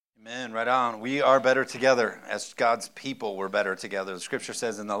Amen. Right on. We are better together. As God's people, we're better together. The scripture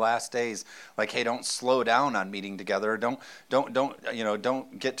says in the last days, like, hey, don't slow down on meeting together. Don't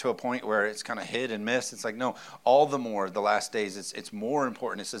get to a point where it's kind of hit and miss. It's like, no, all the more the last days, it's more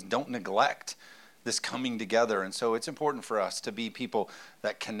important. It says don't neglect this coming together. And so it's important for us to be people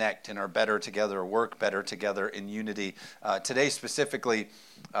that connect and are better together, work better together in unity. Today specifically,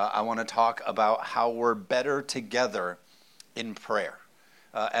 I want to talk about how we're better together in prayer.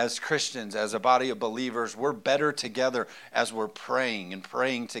 As Christians, as a body of believers, we're better together as we're praying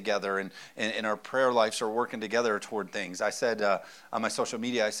together, and our prayer lives are working together toward things. I said on my social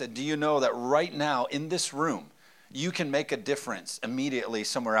media, I said, do you know that right now in this room, you can make a difference immediately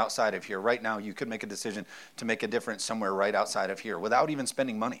somewhere outside of here? Right now, you could make a decision to make a difference somewhere right outside of here without even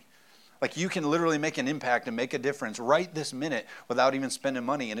spending money. Like, you can literally make an impact and make a difference right this minute without even spending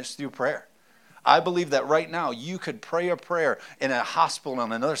money, and it's through prayer. I believe that right now you could pray a prayer in a hospital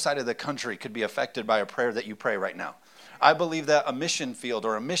on another side of the country could be affected by a prayer that you pray right now. I believe that a mission field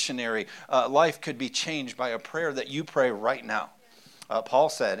or a missionary life could be changed by a prayer that you pray right now. Paul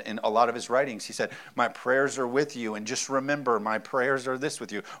said in a lot of his writings, he said, my prayers are with you, and just remember my prayers are this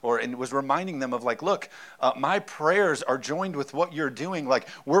with you. And was reminding them of like, look, my prayers are joined with what you're doing. Like,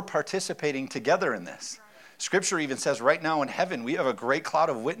 we're participating together in this. Scripture even says right now in heaven, we have a great cloud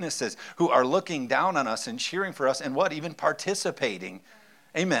of witnesses who are looking down on us and cheering for us and even participating.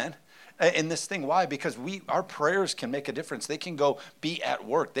 Amen. In this thing. Why? Because our prayers can make a difference. They can go be at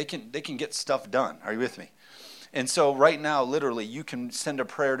work. They can get stuff done. Are you with me? And so right now, literally, you can send a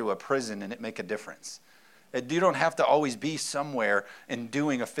prayer to a prison and it make a difference. You don't have to always be somewhere and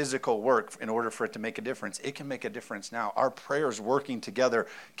doing a physical work in order for it to make a difference. It can make a difference now. Our prayers working together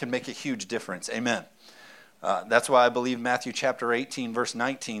can make a huge difference. Amen. That's why I believe Matthew chapter 18, verse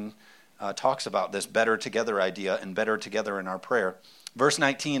 19 talks about this better together idea and better together in our prayer. Verse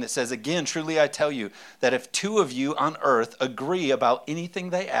 19, it says, again, truly I tell you that if two of you on earth agree about anything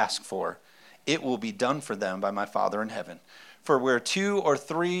they ask for, it will be done for them by my Father in heaven. For where 2 or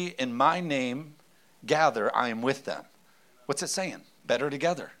 3 in my name gather, I am with them. What's it saying? Better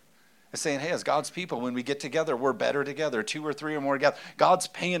together. It's saying, hey, as God's people, when we get together, we're better together. 2 or 3 or more gather. God's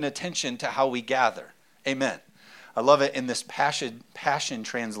paying attention to how we gather. Amen. I love it in this Passion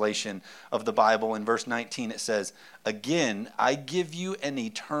translation of the Bible. In verse 19, it says, again, I give you an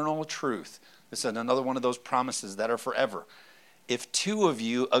eternal truth. This is another one of those promises that are forever. If 2 of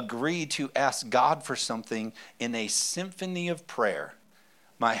you agree to ask God for something in a symphony of prayer,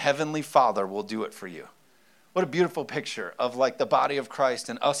 my heavenly Father will do it for you. What a beautiful picture of like the body of Christ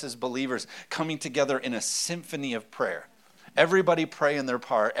and us as believers coming together in a symphony of prayer. Everybody praying their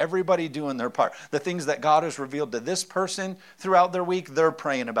part. Everybody doing their part. The things that God has revealed to this person throughout their week, they're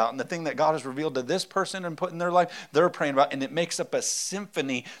praying about. And the thing that God has revealed to this person and put in their life, they're praying about. And it makes up a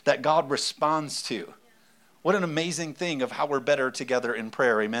symphony that God responds to. What an amazing thing of how we're better together in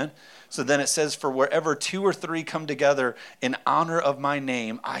prayer. Amen. So then it says, for wherever 2 or 3 come together in honor of my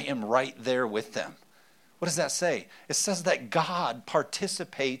name, I am right there with them. What does that say? It says that God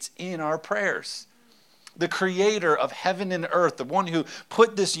participates in our prayers. The creator of heaven and earth, the one who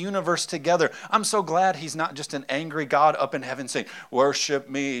put this universe together. I'm so glad he's not just an angry God up in heaven saying, worship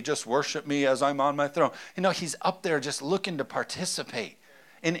me, just worship me as I'm on my throne. You know, he's up there just looking to participate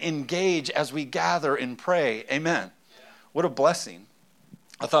and engage as we gather and pray. Amen. Yeah. What a blessing.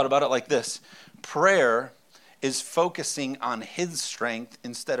 I thought about it like this. Prayer is focusing on his strength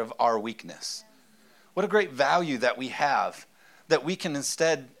instead of our weakness. What a great value that we have, that we can,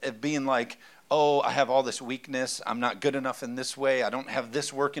 instead of being like, oh, I have all this weakness. I'm not good enough in this way. I don't have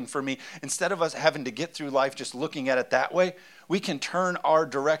this working for me. Instead of us having to get through life just looking at it that way, we can turn our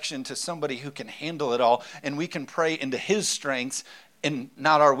direction to somebody who can handle it all, and we can pray into his strengths and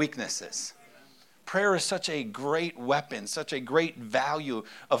not our weaknesses. Prayer is such a great weapon, such a great value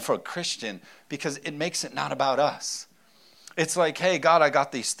for a Christian, because it makes it not about us. It's like, hey, God, I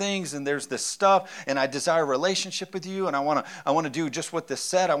got these things and there's this stuff and I desire a relationship with you and I want to do just what this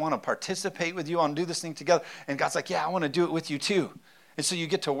said. I want to participate with you. I want to do this thing together. And God's like, yeah, I want to do it with you too. And so you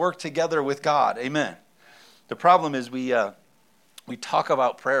get to work together with God. Amen. The problem is we talk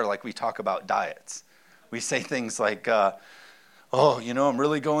about prayer like we talk about diets. We say things like, I'm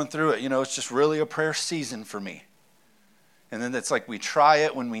really going through it. It's just really a prayer season for me. And then it's like we try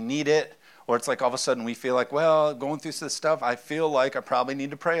it when we need it. Or it's like all of a sudden we feel like, well, going through this stuff, I feel like I probably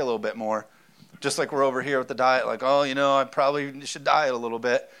need to pray a little bit more. Just like we're over here with the diet, like, I probably should diet a little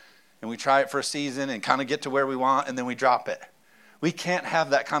bit. And we try it for a season and kind of get to where we want, and then we drop it. We can't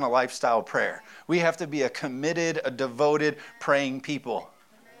have that kind of lifestyle prayer. We have to be a committed, a devoted, praying people.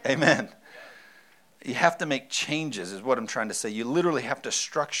 Amen. You have to make changes is what I'm trying to say. You literally have to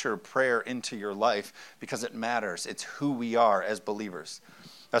structure prayer into your life because it matters. It's who we are as believers.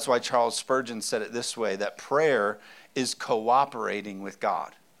 That's why Charles Spurgeon said it this way, that prayer is cooperating with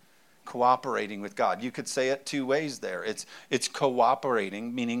God. Cooperating with God. You could say it two ways there. It's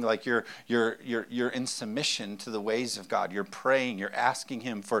cooperating, meaning like you're in submission to the ways of God. You're praying, you're asking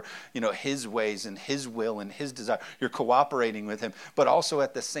him for, his ways and his will and his desire. You're cooperating with him. But also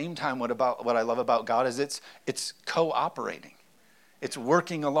at the same time, what I love about God is it's cooperating. It's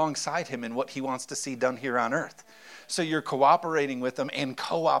working alongside him in what he wants to see done here on earth. So you're cooperating with him and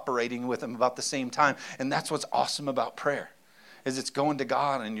cooperating with him about the same time. And that's what's awesome about prayer. Is it's going to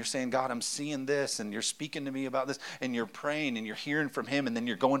God and you're saying, God, I'm seeing this, and you're speaking to me about this, and you're praying and you're hearing from him, and then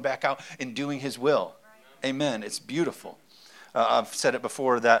you're going back out and doing his will. Amen. It's beautiful. I've said it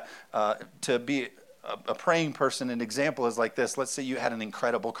before that to be a praying person, an example is like this. Let's say you had an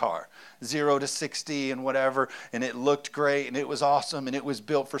incredible car, 0 to 60 and whatever, and it looked great and it was awesome and it was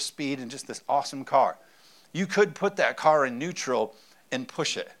built for speed and just this awesome car. You could put that car in neutral and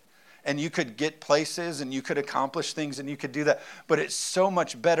push it. And you could get places and you could accomplish things and you could do that. But it's so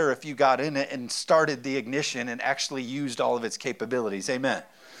much better if you got in it and started the ignition and actually used all of its capabilities. Amen.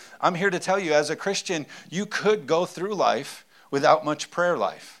 I'm here to tell you, as a Christian, you could go through life without much prayer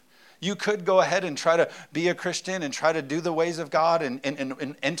life. You could go ahead and try to be a Christian and try to do the ways of God and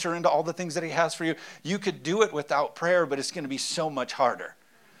enter into all the things that he has for you. You could do it without prayer, but it's going to be so much harder.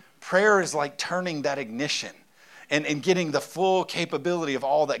 Prayer is like turning that ignition. And getting the full capability of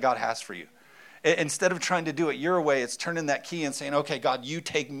all that God has for you. Instead of trying to do it your way, it's turning that key and saying, okay, God, you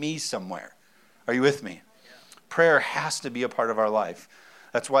take me somewhere. Are you with me? Yeah. Prayer has to be a part of our life.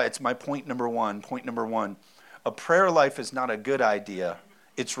 That's why it's my point number one. Point number one, a prayer life is not a good idea.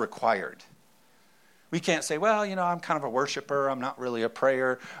 It's required. We can't say, well, I'm kind of a worshiper. I'm not really a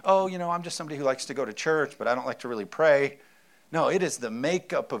prayer. Oh, I'm just somebody who likes to go to church, but I don't like to really pray. No, it is the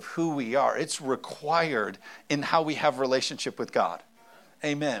makeup of who we are. It's required in how we have relationship with God.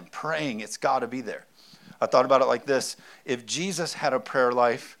 Amen. Praying, it's got to be there. I thought about it like this. If Jesus had a prayer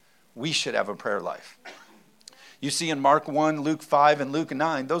life, we should have a prayer life. You see in Mark 1, Luke 5, and Luke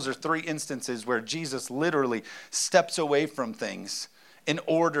 9, those are 3 instances where Jesus literally steps away from things in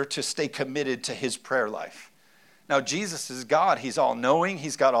order to stay committed to his prayer life. Now, Jesus is God. He's all-knowing.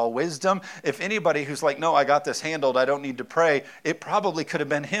 He's got all wisdom. If anybody who's like, no, I got this handled, I don't need to pray, it probably could have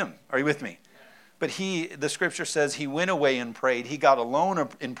been him. Are you with me? But the scripture says he went away and prayed. He got alone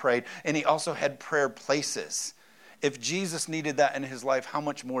and prayed, and he also had prayer places. If Jesus needed that in his life, how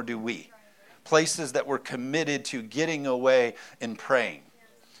much more do we? Places that were committed to getting away and praying.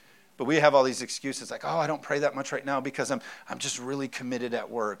 But we have all these excuses like, oh, I don't pray that much right now because I'm just really committed at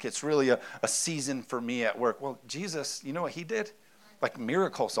work. It's really a season for me at work. Well, Jesus, you know what he did? Like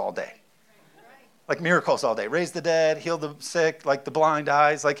miracles all day. Like miracles all day. Raise the dead, heal the sick, like the blind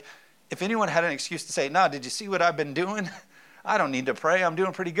eyes. Like if anyone had an excuse to say, no, did you see what I've been doing? I don't need to pray. I'm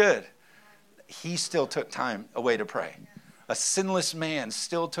doing pretty good. He still took time away to pray. A sinless man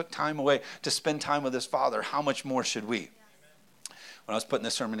still took time away to spend time with his Father. How much more should we? When I was putting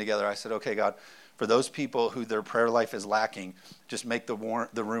this sermon together, I said, okay, God, for those people who their prayer life is lacking, just make the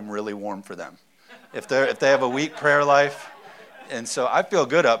room really warm for them. If they have a weak prayer life, and so I feel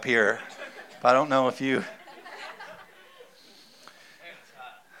good up here, but I don't know if you...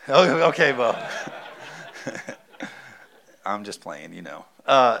 Oh, okay, well, I'm just playing,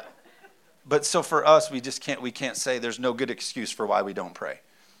 But so for us, we can't say there's no good excuse for why we don't pray.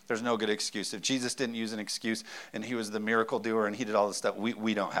 There's no good excuse. If Jesus didn't use an excuse and he was the miracle doer and he did all this stuff,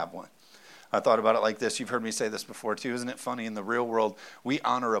 we don't have one. I thought about it like this. You've heard me say this before too. Isn't it funny? In the real world, we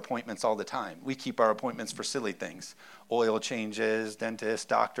honor appointments all the time. We keep our appointments for silly things. Oil changes, dentist,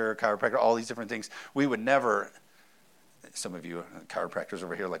 doctor, chiropractor, all these different things. We would never, some of you chiropractors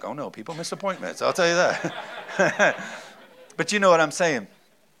over here are like, oh no, people miss appointments. I'll tell you that. But you know what I'm saying.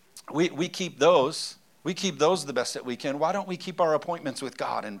 We keep those. We keep those the best that we can. Why don't we keep our appointments with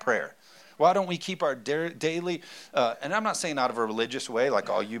God in prayer? Why don't we keep our daily, and I'm not saying out of a religious way, like,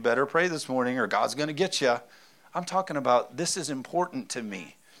 oh, you better pray this morning or God's going to get you. I'm talking about this is important to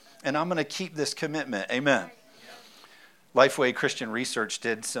me, and I'm going to keep this commitment. Amen. Lifeway Christian Research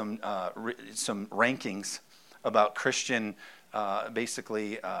did some rankings about Christian,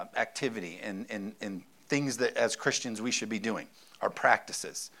 activity and things that as Christians we should be doing. Our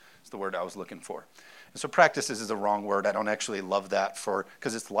practices is the word I was looking for. And so practices is a wrong word. I don't actually love that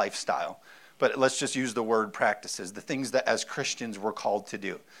because it's lifestyle. But let's just use the word practices, the things that as Christians we're called to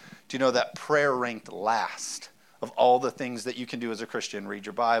do. Do you know that prayer ranked last of all the things that you can do as a Christian. Read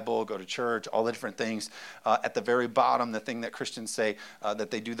your Bible, go to church, all the different things. At the very bottom, the thing that Christians say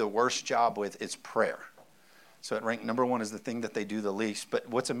that they do the worst job with is prayer. So at rank number 1 is the thing that they do the least. But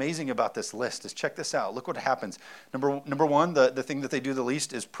what's amazing about this list is, check this out. Look what happens. Number 1, the thing that they do the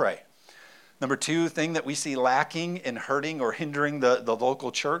least is pray. Number 2, thing that we see lacking and hurting or hindering the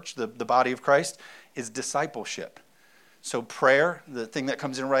local church, the body of Christ, is discipleship. So prayer, the thing that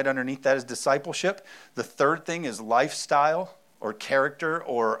comes in right underneath that is discipleship. The third thing is lifestyle or character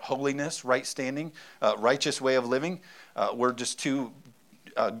or holiness, right standing, righteous way of living. We're just too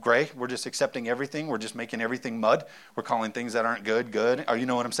gray. We're just accepting everything. We're just making everything mud. We're calling things that aren't good, good. You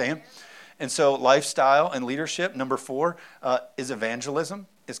know what I'm saying? And so lifestyle and leadership. Number 4 is evangelism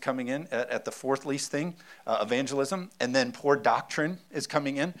is coming in at the fourth least thing, evangelism. And then poor doctrine is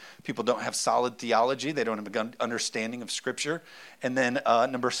coming in. People don't have solid theology. They don't have a good understanding of Scripture. And then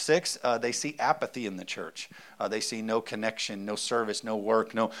number 6, they see apathy in the church. They see no connection, no service, no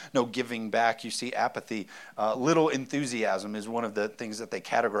work, no giving back. You see apathy. Little enthusiasm is one of the things that they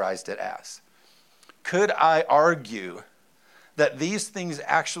categorized it as. Could I argue that these things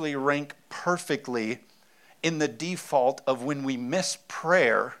actually rank perfectly in the default of when we miss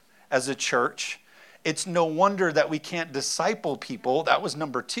prayer as a church? It's no wonder that we can't disciple people. That was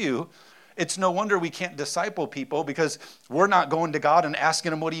number 2. It's no wonder we can't disciple people because we're not going to God and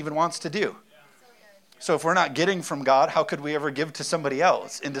asking him what he even wants to do. So if we're not getting from God, how could we ever give to somebody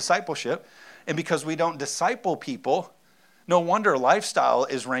else in discipleship? And because we don't disciple people, no wonder lifestyle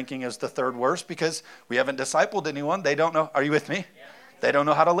is ranking as the third worst, because we haven't discipled anyone. They don't know. Are you with me? They don't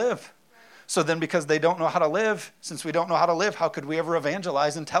know how to live. So then because they don't know how to live, since we don't know how to live, how could we ever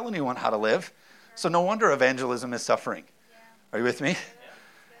evangelize and tell anyone how to live? So no wonder evangelism is suffering. Are you with me?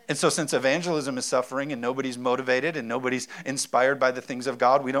 And so since evangelism is suffering and nobody's motivated and nobody's inspired by the things of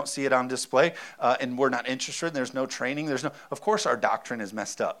God, we don't see it on display, and we're not interested, and there's no training, of course our doctrine is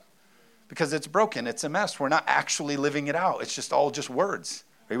messed up because it's broken, it's a mess. We're not actually living it out. It's just all just words.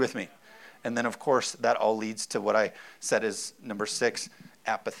 Are you with me? And then of course that all leads to what I said is number 6,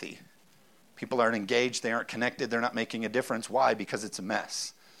 apathy. People aren't engaged, they aren't connected, they're not making a difference. Why? Because it's a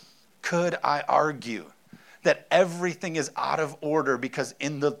mess. Could I argue that everything is out of order because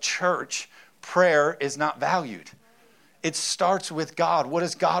in the church, prayer is not valued? It starts with God. What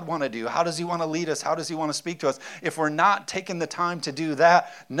does God want to do? How does he want to lead us? How does he want to speak to us? If we're not taking the time to do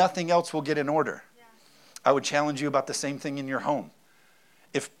that, nothing else will get in order. Yeah. I would challenge you about the same thing in your home.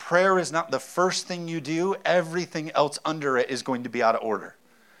 If prayer is not the first thing you do, everything else under it is going to be out of order.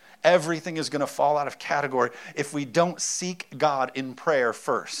 Everything is going to fall out of category if we don't seek God in prayer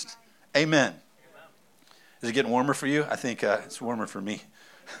first. Amen. Is it getting warmer for you? I think it's warmer for me.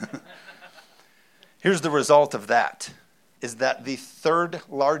 Here's the result of that, is that the third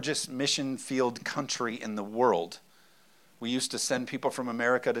largest mission field country in the world, we used to send people from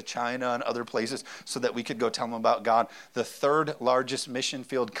America to China and other places so that we could go tell them about God. The third largest mission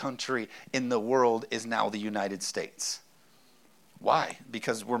field country in the world is now the United States. Why?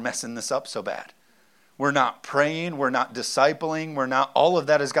 Because we're messing this up so bad. We're not praying, we're not discipling, all of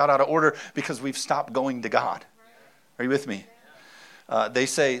that has got out of order because we've stopped going to God. Are you with me? They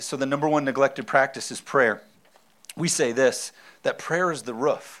say, so the number 1 neglected practice is prayer. We say this, that prayer is the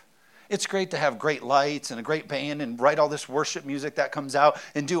roof. It's great to have great lights and a great band and write all this worship music that comes out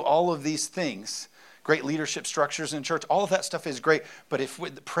and do all of these things. Great leadership structures in church, all of that stuff is great, but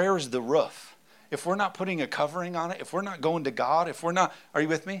prayer is the roof. If we're not putting a covering on it, if we're not going to God, are you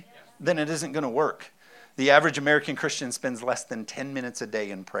with me? Then it isn't going to work. The average American Christian spends less than 10 minutes a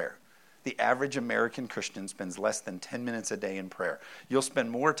day in prayer. The average American Christian spends less than 10 minutes a day in prayer. You'll spend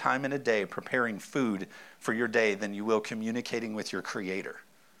more time in a day preparing food for your day than you will communicating with your Creator.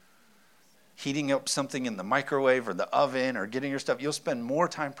 Heating up something in the microwave or the oven or getting your stuff, you'll spend more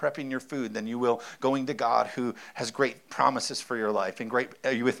time prepping your food than you will going to God, who has great promises for your life.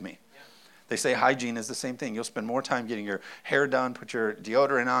 Are you with me? They say hygiene is the same thing. You'll spend more time getting your hair done, put your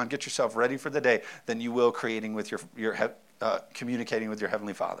deodorant on, get yourself ready for the day than you will communicating with your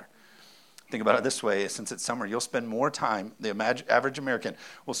Heavenly Father. Think about it this way. Since it's summer, you'll spend more time, the average American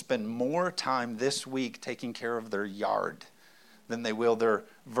will spend more time this week taking care of their yard than they will their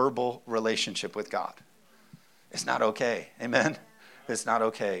verbal relationship with God. It's not okay. Amen? It's not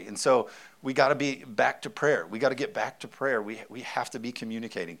okay. And so we got to be back to prayer. We got to get back to prayer. We have to be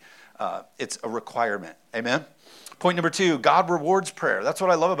communicating. It's a requirement. Amen? Point number 2, God rewards prayer. That's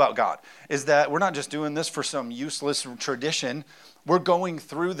what I love about God, is that we're not just doing this for some useless tradition. We're going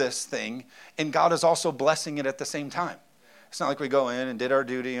through this thing, and God is also blessing it at the same time. It's not like we go in and did our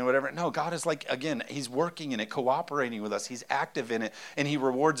duty and whatever. No, God is like, again, he's working in it, cooperating with us. He's active in it, and he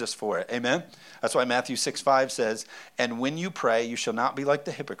rewards us for it. Amen? That's why Matthew 6:5 says, and when you pray, you shall not be like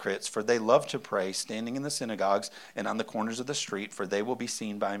the hypocrites, for they love to pray, standing in the synagogues and on the corners of the street, for they will be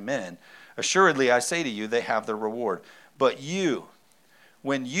seen by men. Assuredly, I say to you, they have their reward. But you,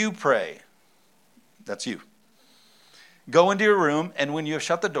 when you pray, that's you. Go into your room, and when you have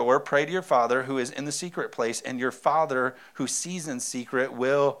shut the door, pray to your Father who is in the secret place, and your Father who sees in secret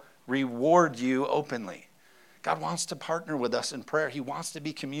will reward you openly. God wants to partner with us in prayer. He wants to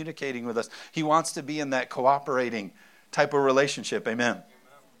be communicating with us. He wants to be in that cooperating type of relationship. Amen.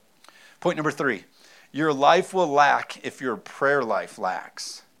 Point number 3. Your life will lack if your prayer life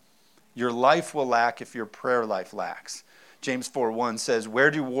lacks. Your life will lack if your prayer life lacks. James 4:1 says, where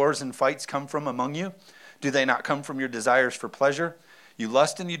do wars and fights come from among you? Do they not come from your desires for pleasure? You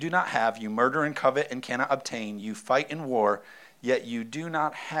lust and you do not have. You murder and covet and cannot obtain. You fight in war, yet you do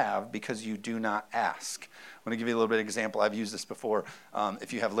not have because you do not ask. I'm going to give you a little bit of example. I've used this before.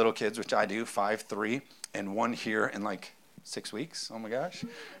 If you have little kids, which I do, 5, 3, and 1 here in like 6 weeks. Oh my gosh.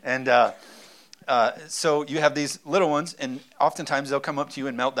 And so you have these little ones, and oftentimes they'll come up to you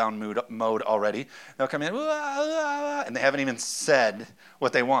in meltdown mode already. They'll come in, and they haven't even said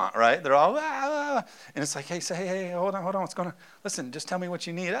what they want, right? They're all, and it's like, hey, hold on, what's going on? Listen, just tell me what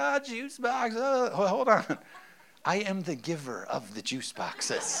you need. Juice box, hold on. I am the giver of the juice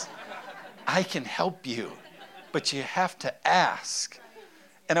boxes. I can help you, but you have to ask.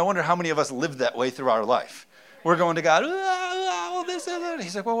 And I wonder how many of us live that way through our life. We're going to God, this and that.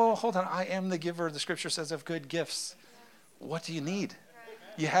 He's like, whoa, hold on. I am the giver, the scripture says, of good gifts. What do you need?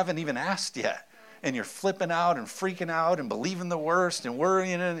 You haven't even asked yet. And you're flipping out and freaking out and believing the worst and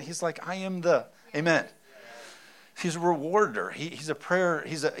worrying. And he's like, I am the, amen. He's a rewarder. He's a prayer.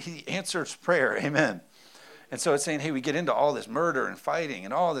 He answers prayer. Amen. And so it's saying, hey, we get into all this murder and fighting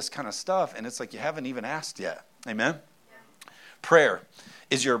and all this kind of stuff. And it's like, you haven't even asked yet. Amen. Prayer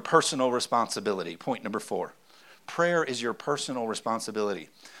is your personal responsibility. Point number 4. Prayer is your personal responsibility.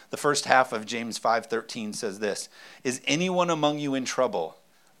 The first half of James 5:13 says this, is anyone among you in trouble?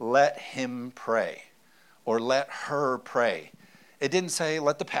 Let him pray, or let her pray. It didn't say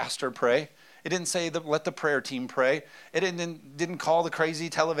let the pastor pray. It didn't say let the prayer team pray. It didn't call the crazy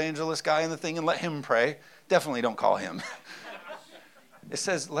televangelist guy in the thing and let him pray. Definitely don't call him. It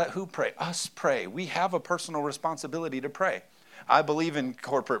says let who pray? Us pray. We have a personal responsibility to pray. I believe in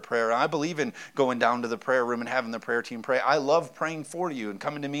corporate prayer. I believe in going down to the prayer room and having the prayer team pray. I love praying for you and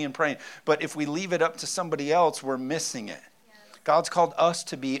coming to me and praying. But if we leave it up to somebody else, we're missing it. God's called us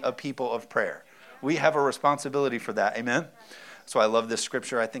to be a people of prayer. We have a responsibility for that. Amen? So I love this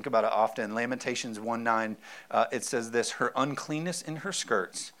scripture. I think about it often. Lamentations 1:9, it says this, her uncleanness in her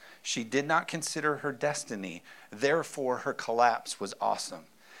skirts, she did not consider her destiny. Therefore, her collapse was awesome.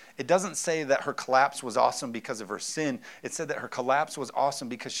 It doesn't say that her collapse was awesome because of her sin. It said that her collapse was awesome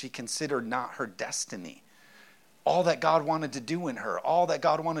because she considered not her destiny. All that God wanted to do in her, all that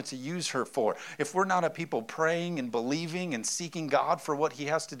God wanted to use her for. If we're not a people praying and believing and seeking God for what he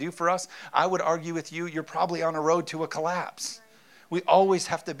has to do for us, I would argue with you, you're probably on a road to a collapse. We always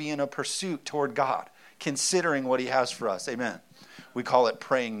have to be in a pursuit toward God, considering what he has for us. Amen. We call it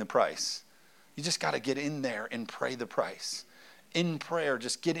praying the price. You just got to get in there and pray the price. In prayer,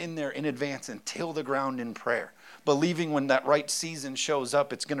 just get in there in advance and till the ground in prayer. Believing when that right season shows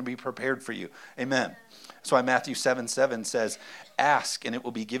up, it's going to be prepared for you. Amen. That's why Matthew 7:7 says, ask and it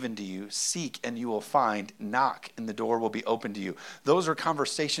will be given to you. Seek and you will find. Knock and the door will be open to you. Those are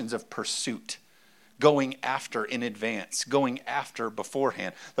conversations of pursuit. Going after in advance. Going after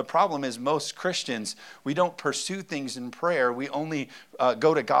beforehand. The problem is most Christians, we don't pursue things in prayer. We only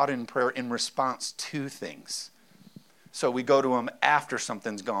go to God in prayer in response to things. So we go to him after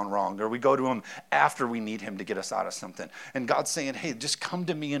something's gone wrong, or we go to him after we need him to get us out of something. And God's saying, hey, just come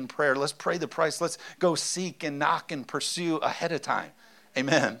to me in prayer. Let's pray the price. Let's go seek and knock and pursue ahead of time.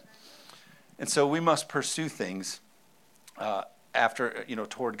 Amen. And so we must pursue things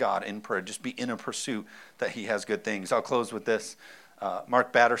toward God in prayer. Just be in a pursuit that he has good things. I'll close with this.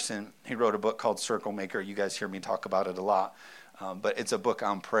 Mark Batterson, he wrote a book called Circle Maker. You guys hear me talk about it a lot. But it's a book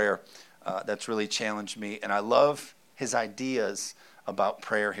on prayer that's really challenged me. And I love his ideas about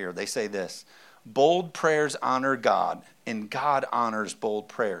prayer here. They say this, bold prayers honor God, and God honors bold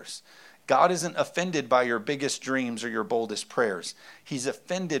prayers. God isn't offended by your biggest dreams or your boldest prayers. He's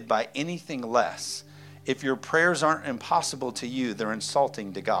offended by anything less. If your prayers aren't impossible to you, they're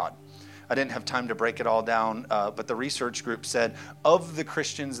insulting to God. I didn't have time to break it all down, but the research group said, of the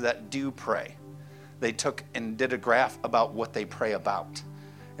Christians that do pray, they took and did a graph about what they pray about.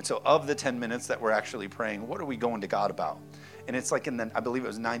 And so of the 10 minutes that we're actually praying, what are we going to God about? And it's like I believe it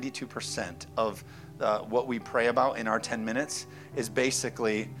was 92% of what we pray about in our 10 minutes is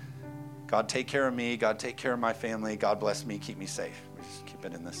basically, God, take care of me. God, take care of my family. God, bless me. Keep me safe. We just keep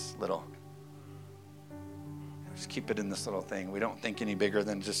it in this little thing. We don't think any bigger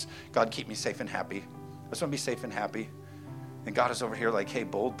than just, God, keep me safe and happy. I just want to be safe and happy. And God is over here like, hey,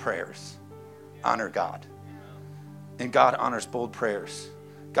 bold prayers honor God. And God honors bold prayers.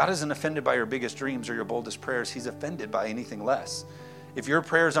 God isn't offended by your biggest dreams or your boldest prayers. He's offended by anything less. If your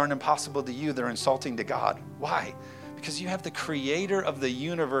prayers aren't impossible to you, they're insulting to God. Why? Because you have the creator of the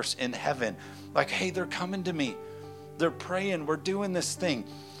universe in heaven. Like, hey, they're coming to me. They're praying. We're doing this thing.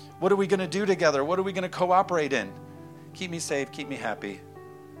 What are we going to do together? What are we going to cooperate in? Keep me safe. Keep me happy.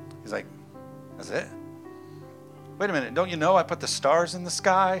 He's like, that's it? Wait a minute. Don't you know I put the stars in the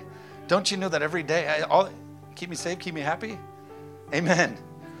sky? Don't you know that every day, keep me safe, keep me happy? Amen.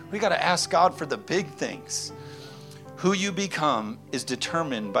 We got to ask God for the big things. Who you become is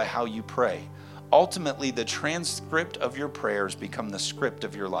determined by how you pray. Ultimately, the transcript of your prayers become the script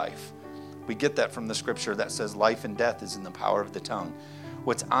of your life. We get that from the scripture that says life and death is in the power of the tongue.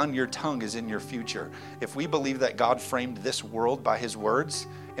 What's on your tongue is in your future. If we believe that God framed this world by his words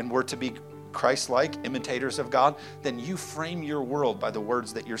and we're to be Christ-like imitators of God, then you frame your world by the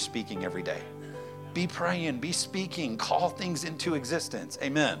words that you're speaking every day. Be praying, be speaking, call things into existence.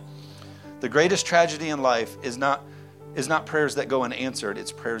 Amen. The greatest tragedy in life is not prayers that go unanswered,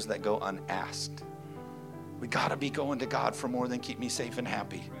 it's prayers that go unasked. We got to be going to God for more than keep me safe and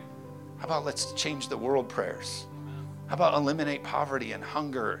happy. How about let's change the world prayers? How about eliminate poverty and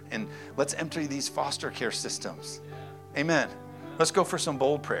hunger, and let's empty these foster care systems? Amen. Let's go for some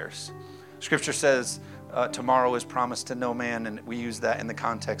bold prayers. Scripture says tomorrow is promised to no man, and we use that in the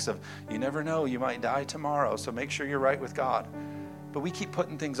context of you never know, you might die tomorrow, so make sure you're right with God. But we keep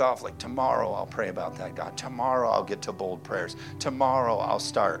putting things off, like tomorrow I'll pray about that, God. Tomorrow I'll get to bold prayers. Tomorrow I'll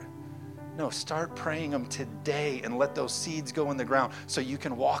start. No, start praying them today and let those seeds go in the ground so you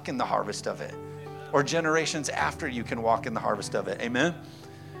can walk in the harvest of it. Or generations after you can walk in the harvest of it. Amen?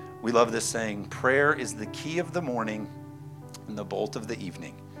 We love this saying, prayer is the key of the morning and the bolt of the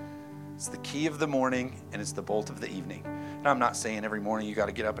evening. It's the key of the morning and it's the bolt of the evening. And I'm not saying every morning you got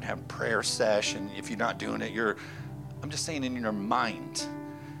to get up and have a prayer sesh, and if you're not doing it, I'm just saying in your mind.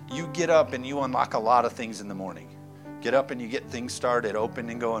 You get up and you unlock a lot of things in the morning. Get up and you get things started, open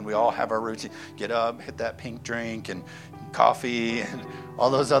and going. We all have our routine. Get up, hit that pink drink and coffee and all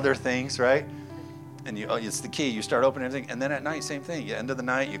those other things, right? And it's the key. You start opening everything. And then at night, same thing. End of the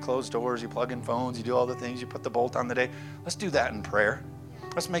night, you close doors, you plug in phones, you do all the things, you put the bolt on the day. Let's do that in prayer.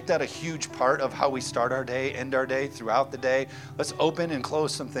 Let's make that a huge part of how we start our day, end our day, throughout the day. Let's open and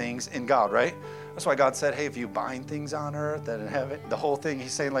close some things in God, right? That's why God said, hey, if you bind things on earth and have it, the whole thing,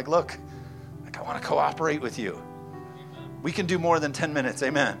 he's saying, like, look, like I want to cooperate with you. We can do more than 10 minutes,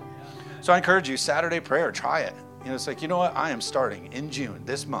 amen. So I encourage you, Saturday prayer, try it. It's like, you know what? I am starting in June,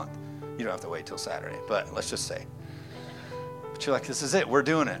 this month. You don't have to wait till Saturday, but let's just say. But you're like, this is it. We're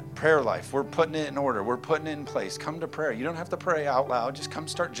doing it. Prayer life. We're putting it in order. We're putting it in place. Come to prayer. You don't have to pray out loud. Just come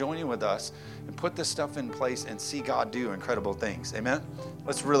start joining with us and put this stuff in place and see God do incredible things. Amen?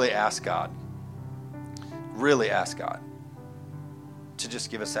 Let's really ask God. Really ask God to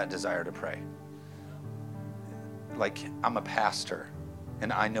just give us that desire to pray. Like, I'm a pastor,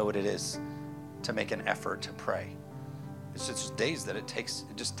 and I know what it is to make an effort to pray. It's just days that it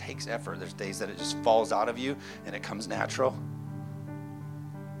just takes effort. There's days that it just falls out of you and it comes natural.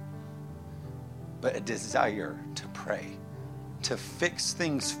 But a desire to pray, to fix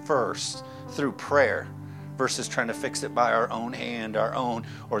things first through prayer versus trying to fix it by our own hand,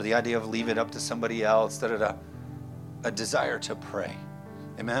 or the idea of leave it up to somebody else, a desire to pray.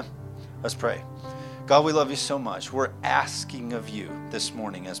 Amen? Let's pray. God, we love you so much. We're asking of you this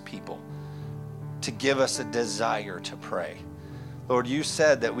morning as people to give us a desire to pray. Lord, you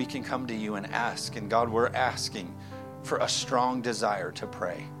said that we can come to you and ask, and God, we're asking for a strong desire to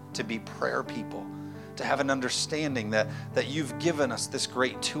pray, to be prayer people, to have an understanding that you've given us this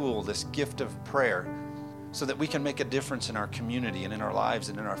great tool, this gift of prayer, so that we can make a difference in our community and in our lives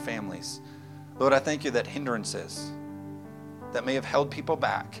and in our families. Lord, I thank you that hindrances that may have held people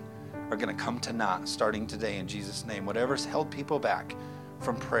back are going to come to naught starting today in Jesus' name. Whatever's held people back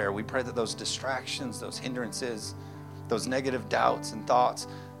from prayer, we pray that those distractions, those hindrances, those negative doubts and thoughts,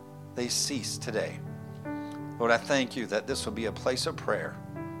 they cease today. Lord, I thank you that this will be a place of prayer,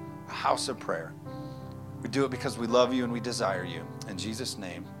 a house of prayer. We do it because we love you and we desire you. In Jesus'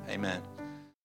 name, amen.